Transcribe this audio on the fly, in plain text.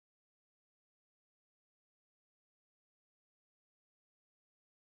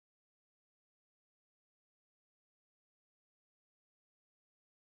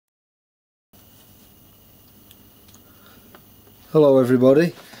Hello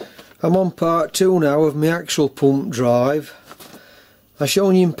everybody, I'm on part 2 now of my axle pump drive. I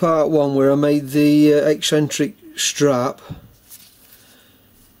shown you in part 1 where I made the eccentric strap,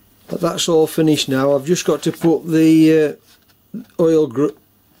 but that's all finished now. I've just got to put the oil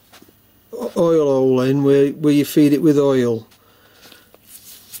hole in where you feed it with oil.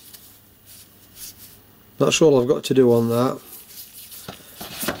 That's all I've got to do on that.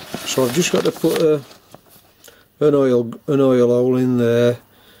 So I've just got to put an oil hole in there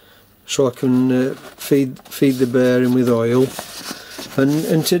so I can feed the bearing with oil.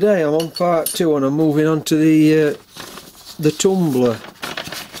 And today I'm on part 2 and I'm moving on to the tumbler.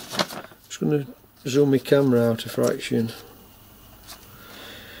 Just going to zoom my camera out a fraction.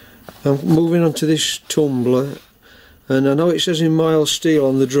 I'm moving on to this tumbler, and I know it says in mild steel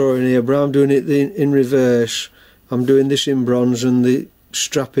on the drawing here, but I'm doing it in reverse. I'm doing this in bronze and the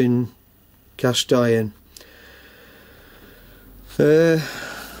strap in cast iron.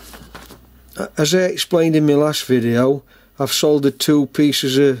 As I explained in my last video, I've soldered 2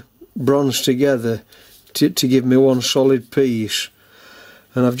 pieces of bronze together to give me one solid piece,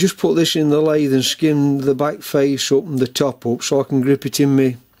 and I've just put this in the lathe and skimmed the back face up and the top up so I can grip it in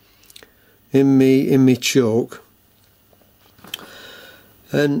me choke.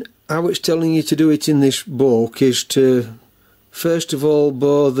 And how it's telling you to do it in this book is to first of all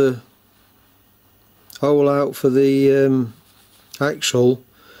bore the hole out for the axle,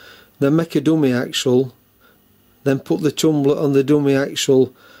 then make a dummy axle, then put the tumbler on the dummy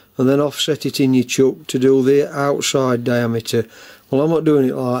axle, and then offset it in your chuck to do the outside diameter. Well, I'm not doing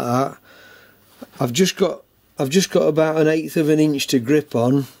it like that. I've just got about 1/8 of an inch to grip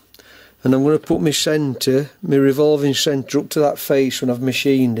on, and I'm going to put my centre, my revolving centre, up to that face when I've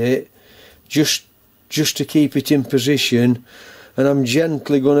machined it, just to keep it in position, and I'm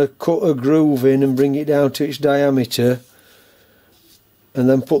gently going to cut a groove in and bring it down to its diameter, and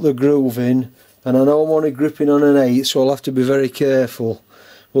then put the groove in. And I know I'm only gripping on 1/8, so I'll have to be very careful.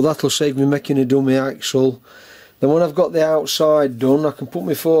 Well, that'll save me making a dummy axle. Then when I've got the outside done, I can put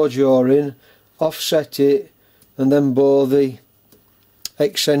my 4-jaw in, offset it, and then bore the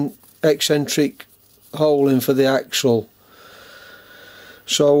eccentric hole in for the axle.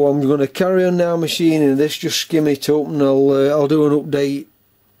 So I'm going to carry on now machining this, just skim it up, and I'll do an update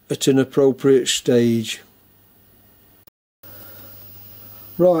at an appropriate stage.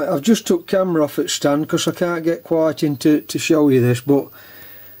 Right, I've just took camera off at stand because I can't get quite in to show you this, but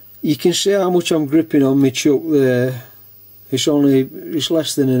you can see how much I'm gripping on my chuck there. It's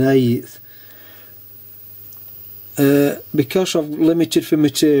less than 1/8. Because I've limited for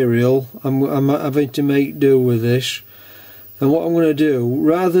material, I'm having to make do with this. And what I'm going to do,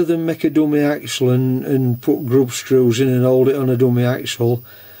 rather than make a dummy axle and put grub screws in and hold it on a dummy axle,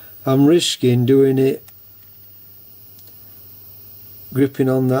 I'm risking doing it gripping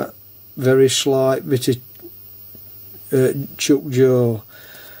on that very slight bit of chuck jaw.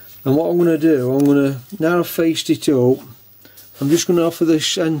 And what I'm going to do, now I've faced it up, I'm just going to offer the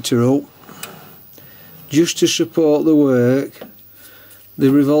centre up just to support the work, the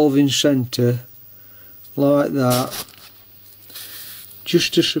revolving centre, like that,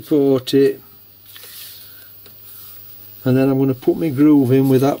 just to support it. And then I'm going to put my groove in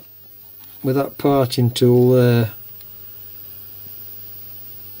with that parting tool there.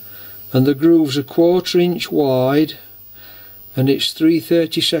 And the groove's 1/4 inch wide, and it's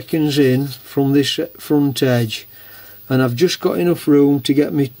 3/32 in from this front edge, and I've just got enough room to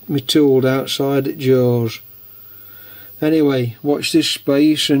get me tool outside at jaws. Anyway, watch this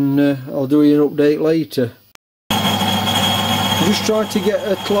space, and I'll do you an update later. I'm just trying to get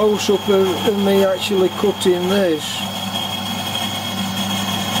a close-up of me actually cutting this.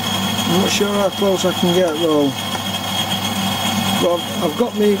 I'm not sure how close I can get though. But I've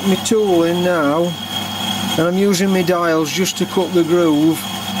got my tool in now, and I'm using my dials just to cut the groove.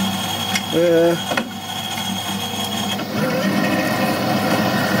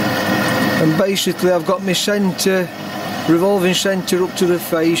 And basically I've got my centre, revolving centre up to the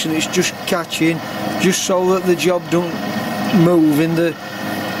face, and it's just catching, just so that the job don't move in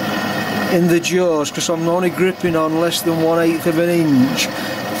the jaws, because I'm only gripping on less than 1/8 of an inch.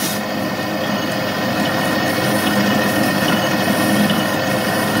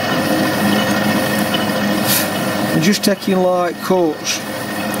 I'm just taking light cuts.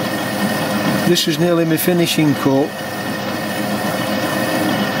 This is nearly my finishing cut.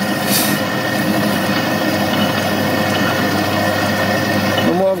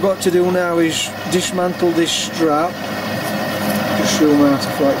 And what I've got to do now is dismantle this strap. Just zoom out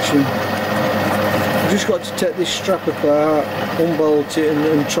a fraction. I've just got to take this strap apart, unbolt it,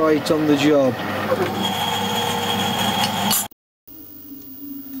 and try it on the job.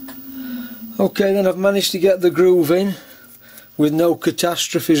 Okay, then I've managed to get the groove in with no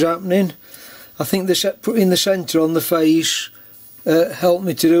catastrophes happening. I think putting the centre on the face helped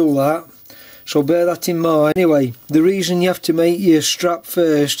me to do that, so bear that in mind. Anyway, the reason you have to make your strap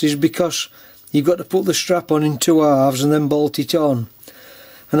first is because you've got to put the strap on in 2 halves and then bolt it on.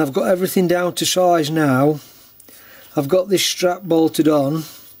 And I've got everything down to size now. I've got this strap bolted on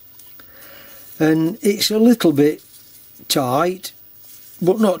and it's a little bit tight,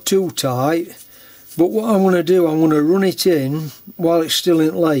 but not too tight. But what I'm going to do, I'm going to run it in while it's still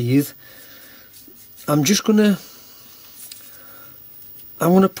in lathe. I'm going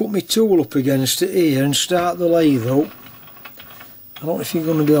to put my tool up against it here and start the lathe up. I don't know if you're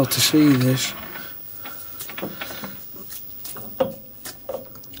going to be able to see this.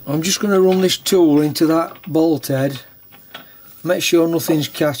 I'm just going to run this tool into that bolt head, make sure nothing's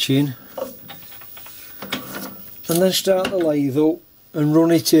catching, and then start the lathe up and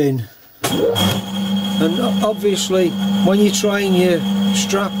run it in. And obviously when you're trying your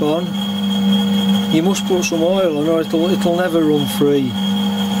strap on, you must put some oil on or it'll never run free.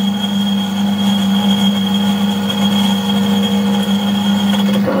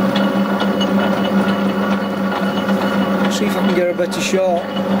 See if I can get a better shot.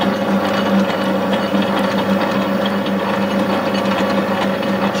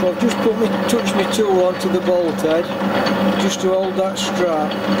 So I've just touched my tool onto the bolt head just to hold that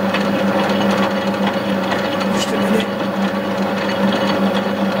strap. Just a minute.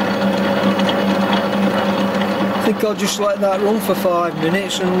 I think I'll just let that run for 5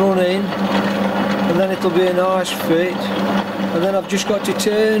 minutes and run in, and then it'll be a nice fit. And then I've just got to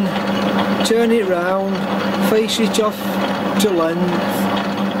turn it round, face it off to length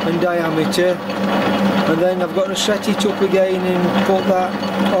and diameter, and then I've got to set it up again and put that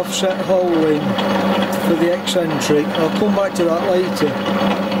offset hole in for the eccentric. I'll come back to that later.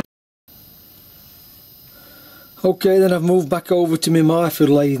 Okay, then I've moved back over to my Myford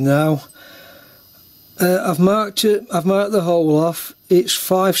lathe now. I've marked the hole off. It's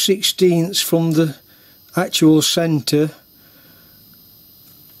 5/16 from the actual centre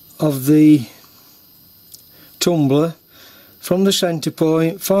of the tumbler. From the centre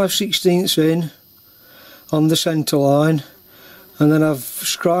point, 5/16 in on the centre line, and then I've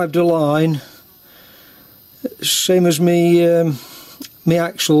scribed a line, same as me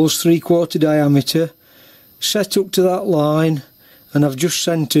axles, 3/4 diameter, set up to that line, and I've just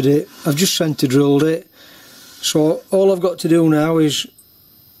centred it. I've just centre drilled it. So all I've got to do now is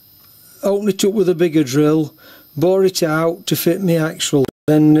open it up with a bigger drill, bore it out to fit my axle,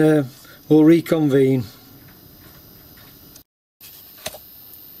 then we'll reconvene.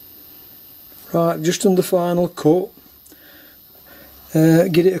 Right, just done the final cut.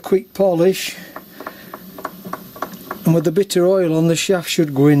 Get it a quick polish, and with a bit of oil on, the shaft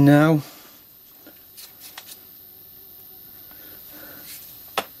should go in now.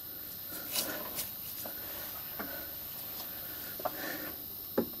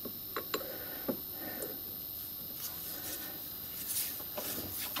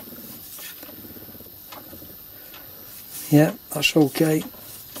 Yeah, that's okay.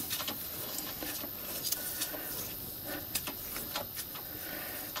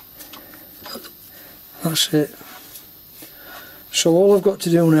 That's it. So all I've got to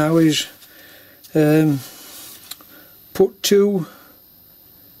do now is put 2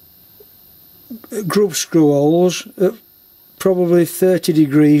 grub screw holes at probably 30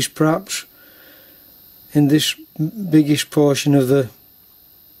 degrees perhaps in this biggest portion of the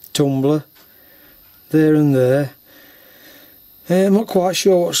tumbler, there and there. I'm not quite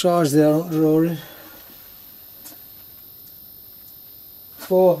sure what size they are on drawing.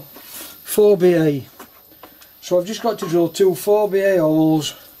 4BA. So I've just got to drill 2 4BA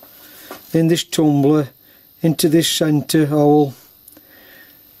holes in this tumbler into this centre hole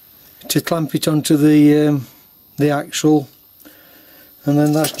to clamp it onto the axle, and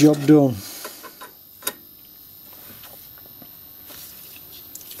then that's job done.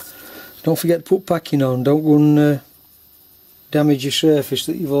 Don't forget to put packing on. Don't go and damage your surface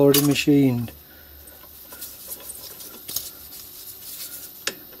that you've already machined.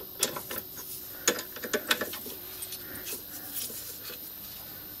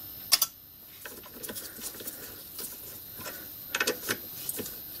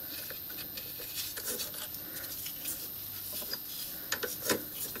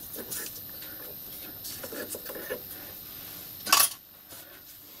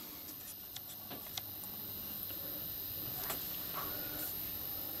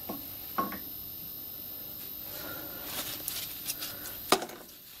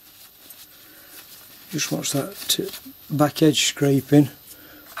 Just watch that back edge scraping.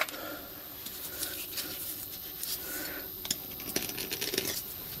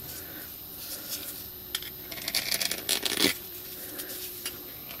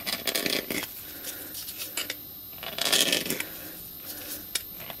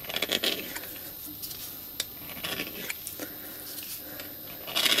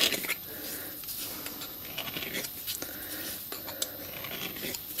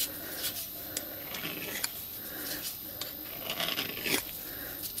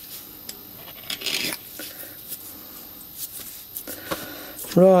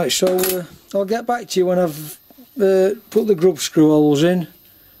 Right, so I'll get back to you when I've put the grub screw holes in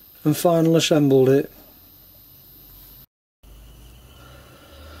and final assembled it.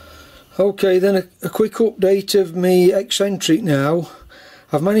 Okay, then a quick update of me eccentric now.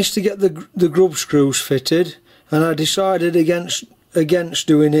 I've managed to get the grub screws fitted, and I decided against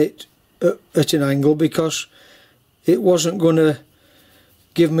doing it at an angle because it wasn't going to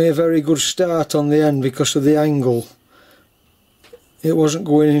give me a very good start on the end because of the angle. It wasn't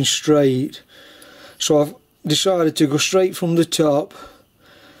going in straight, so I've decided to go straight from the top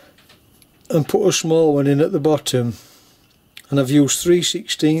and put a small one in at the bottom, and I've used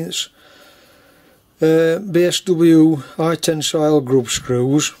 3/16 BSW high tensile grub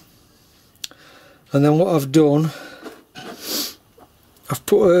screws. And then what I've done, I've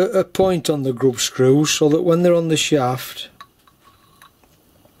put a point on the grub screws so that when they're on the shaft,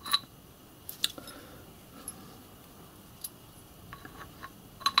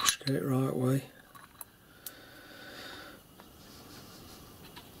 just get it right way,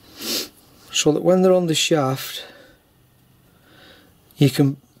 so that when they're on the shaft you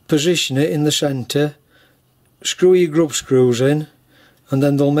can position it in the centre, screw your grub screws in, and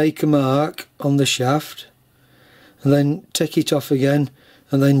then they'll make a mark on the shaft, and then take it off again,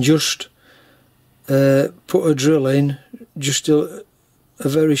 and then just put a drill in just a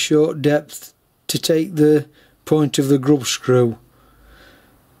very short depth to take the point of the grub screw.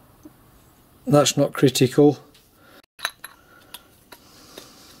 That's not critical.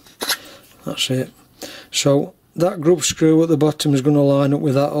 That's it. So that grub screw at the bottom is going to line up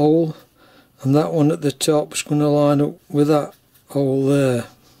with that hole, and that one at the top is going to line up with that hole there,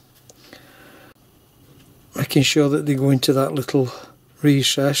 making sure that they go into that little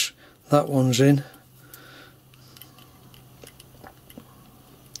recess. That one's in.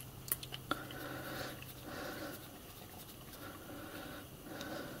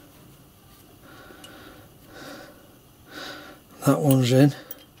 That one's in.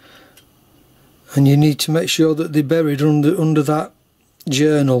 And you need to make sure that they're buried under that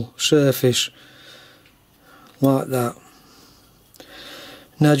journal surface, like that.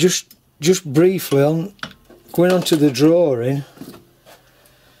 Now just briefly, on going on to the drawing,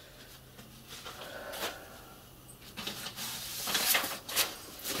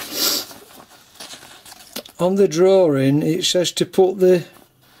 on the drawing it says to put the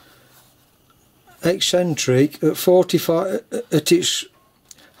eccentric at 45 at its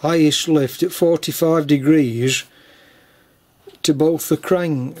highest lift at 45 degrees to both the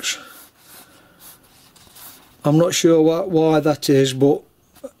cranks. I'm not sure why that is, but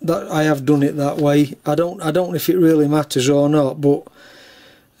that I have done it that way. I don't know if it really matters or not, but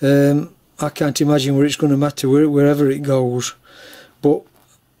I can't imagine where it's going to matter wherever it goes. But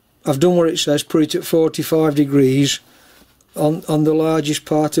I've done what it says, put it at 45 degrees on the largest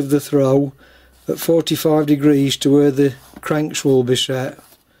part of the throw, at 45 degrees to where the cranks will be set.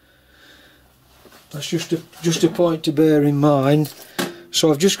 That's just a point to bear in mind.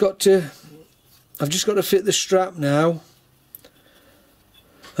 So I've just got to fit the strap now,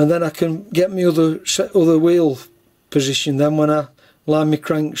 and then I can get my other wheel position then when I line my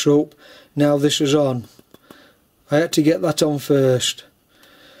cranks up. Now this is on. I had to get that on first.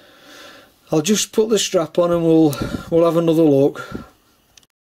 I'll just put the strap on and we'll have another look.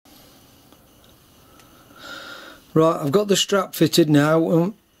 Right, I've got the strap fitted now,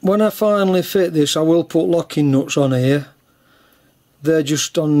 and when I finally fit this I will put locking nuts on here. They're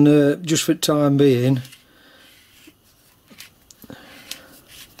just on just for the time being.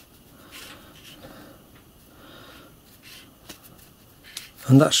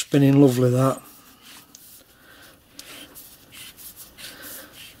 And that's spinning lovely, that.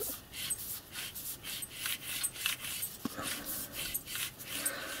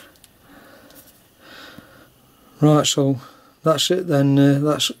 Right, so that's it then.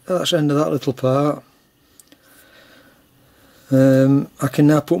 That's the end of that little part. I can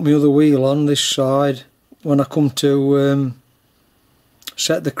now put my other wheel on this side when I come to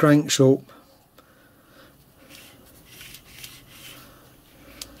set the cranks up.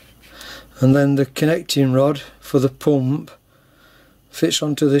 And then the connecting rod for the pump fits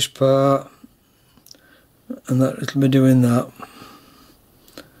onto this part, and that it'll be doing that.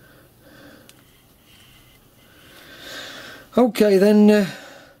 Okay then,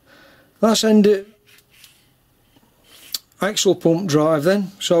 that's ended axle pump drive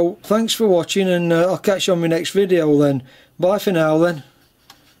then. So thanks for watching, and I'll catch you on my next video then. Bye for now then.